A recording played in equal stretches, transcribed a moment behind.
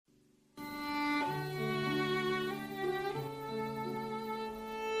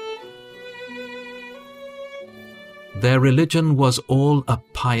Their religion was all a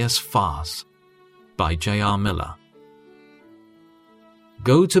pious farce. By J.R. Miller.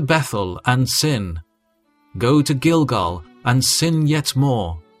 Go to Bethel and sin. Go to Gilgal and sin yet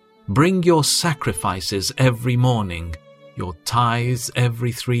more. Bring your sacrifices every morning, your tithes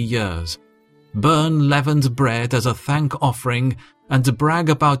every 3 years. Burn leavened bread as a thank offering, and brag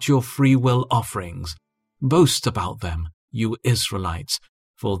about your free will offerings. Boast about them, you Israelites,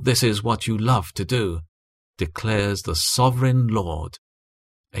 for this is what you love to do, declares the sovereign Lord.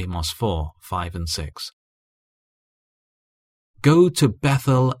 Amos 4, 5 and 6. Go to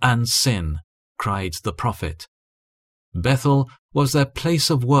Bethel and sin, cried the prophet. Bethel was their place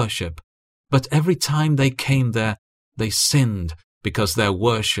of worship, but every time they came there, they sinned because their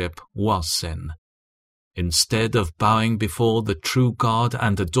worship was sin. Instead of bowing before the true God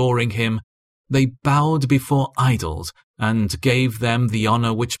and adoring him, they bowed before idols and gave them the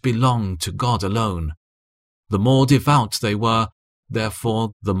honor which belonged to God alone. The more devout they were,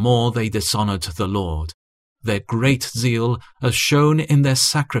 therefore the more they dishonored the Lord. Their great zeal, as shown in their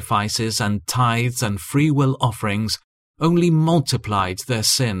sacrifices and tithes and free will offerings, only multiplied their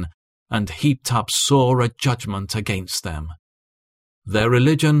sin and heaped up sorer judgment against them. Their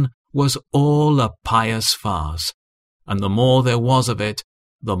religion was all a pious farce, and the more there was of it,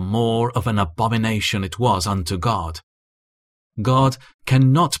 the more of an abomination it was unto God. God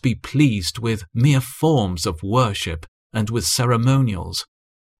cannot be pleased with mere forms of worship and with ceremonials.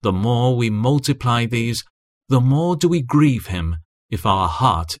 The more we multiply these, the more do we grieve him if our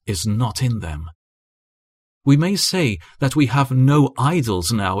heart is not in them. We may say that we have no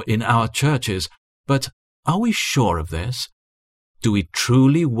idols now in our churches, but are we sure of this? Do we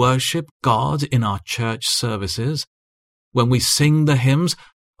truly worship God in our church services? When we sing the hymns,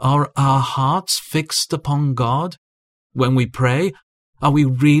 are our hearts fixed upon God? When we pray, are we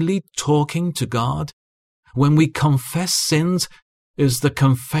really talking to God? When we confess sins, is the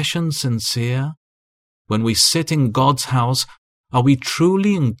confession sincere? When we sit in God's house, are we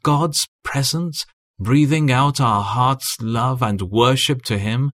truly in God's presence, breathing out our heart's love and worship to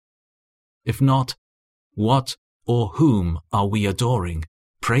him? If not, what or whom are we adoring,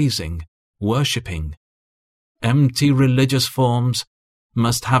 praising, worshipping? Empty religious forms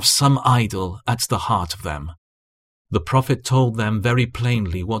must have some idol at the heart of them. The prophet told them very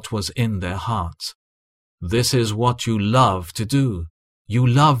plainly what was in their hearts. This is what you love to do. You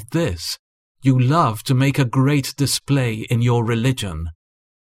love this. You love to make a great display in your religion.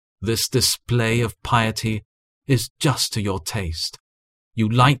 This display of piety is just to your taste. You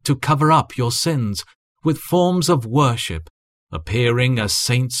like to cover up your sins with forms of worship, appearing as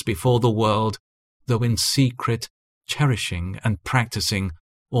saints before the world, though in secret cherishing and practicing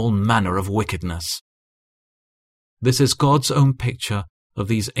all manner of wickedness. This is God's own picture of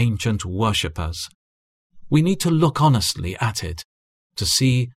these ancient worshippers. We need to look honestly at it to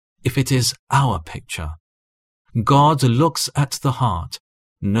see if it is our picture. God looks at the heart.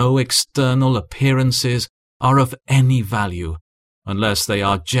 No external appearances are of any value unless they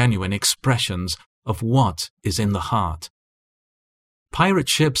are genuine expressions of what is in the heart. Pirate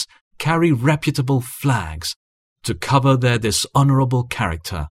ships carry reputable flags to cover their dishonorable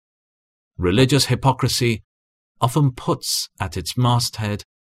character. Religious hypocrisy often puts at its masthead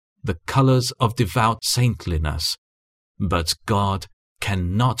the colors of devout saintliness, but God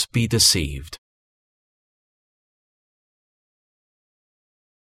cannot be deceived.